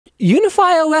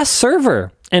UniFi OS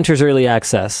Server enters early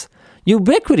access.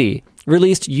 Ubiquiti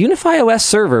released UniFi OS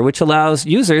Server, which allows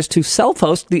users to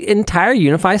self-host the entire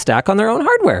UniFi stack on their own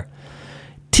hardware.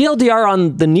 TLDR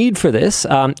on the need for this,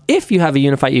 if you have a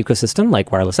UniFi ecosystem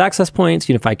like wireless access points,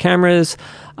 UniFi cameras,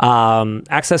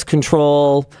 access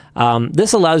control,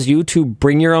 this allows you to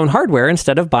bring your own hardware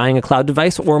instead of buying a cloud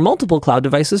device or multiple cloud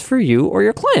devices for you or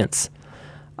your clients.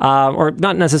 Or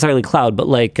not necessarily cloud, but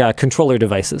like controller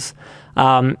devices.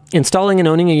 Installing and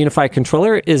owning a UniFi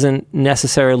controller isn't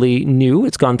necessarily new.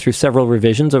 It's gone through several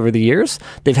revisions over the years.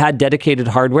 They've had dedicated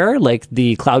hardware like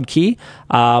the Cloud Key,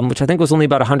 which I think was only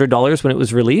about $100 when it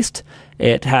was released.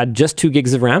 It had just 2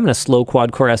 gigs of RAM and a slow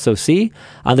quad-core SoC.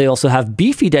 They also have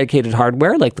beefy dedicated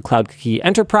hardware like the Cloud Key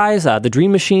Enterprise. The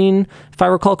Dream Machine, if I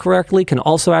recall correctly, can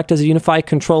also act as a UniFi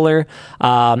controller.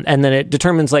 And then it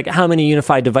determines like how many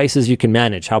UniFi devices you can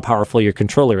manage, how powerful your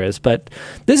controller is. But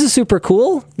this is super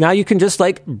cool. Now you can just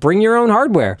like bring your own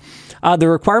hardware. The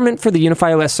requirement for the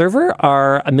UniFi OS server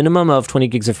are a minimum of 20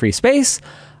 gigs of free space,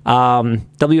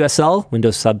 WSL,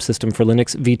 Windows Subsystem for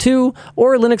Linux v2,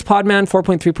 or Linux Podman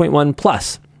 4.3.1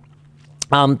 Plus.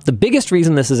 The biggest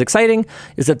reason this is exciting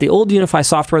is that the old UniFi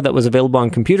software that was available on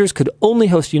computers could only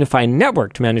host UniFi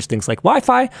Network to manage things like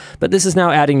Wi-Fi, but this is now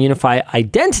adding UniFi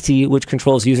Identity, which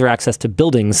controls user access to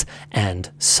buildings and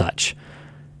such.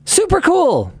 Super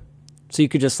cool! So you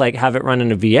could just like have it run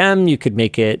in a VM, you could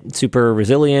make it super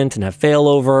resilient and have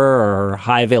failover or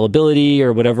high availability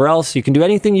or whatever else. You can do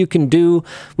anything you can do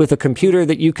with a computer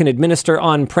that you can administer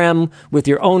on-prem with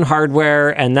your own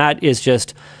hardware, and that is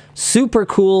just super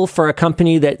cool for a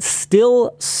company that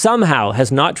still somehow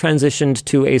has not transitioned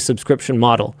to a subscription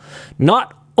model.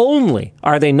 Not only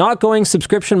are they not going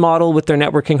subscription model with their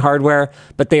networking hardware,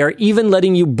 but they are even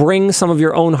letting you bring some of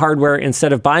your own hardware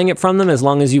instead of buying it from them, as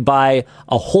long as you buy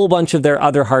a whole bunch of their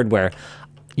other hardware.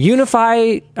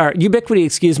 Ubiquiti,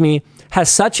 has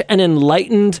such an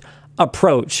enlightened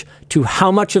approach to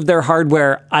how much of their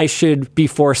hardware I should be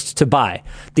forced to buy.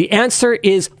 The answer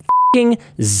is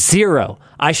zero.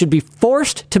 I should be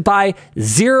forced to buy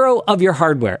 0 of your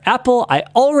hardware. Apple, I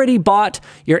already bought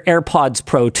your AirPods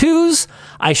Pro 2s.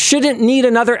 I shouldn't need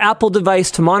another Apple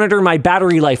device to monitor my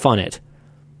battery life on it.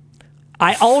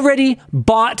 I already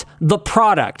bought the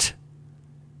product,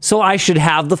 so I should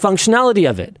have the functionality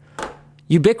of it.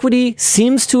 Ubiquiti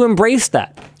seems to embrace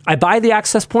that. I buy the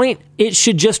access point, it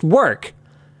should just work.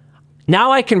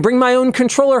 Now I can bring my own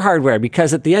controller hardware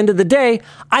because at the end of the day,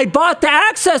 I bought the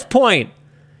access point.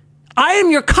 I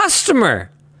am your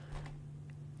customer.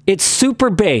 It's super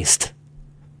based.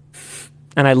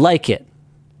 And I like it.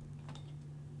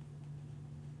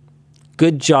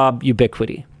 Good job,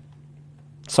 Ubiquiti.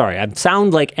 Sorry, I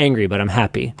sound like angry, but I'm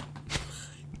happy.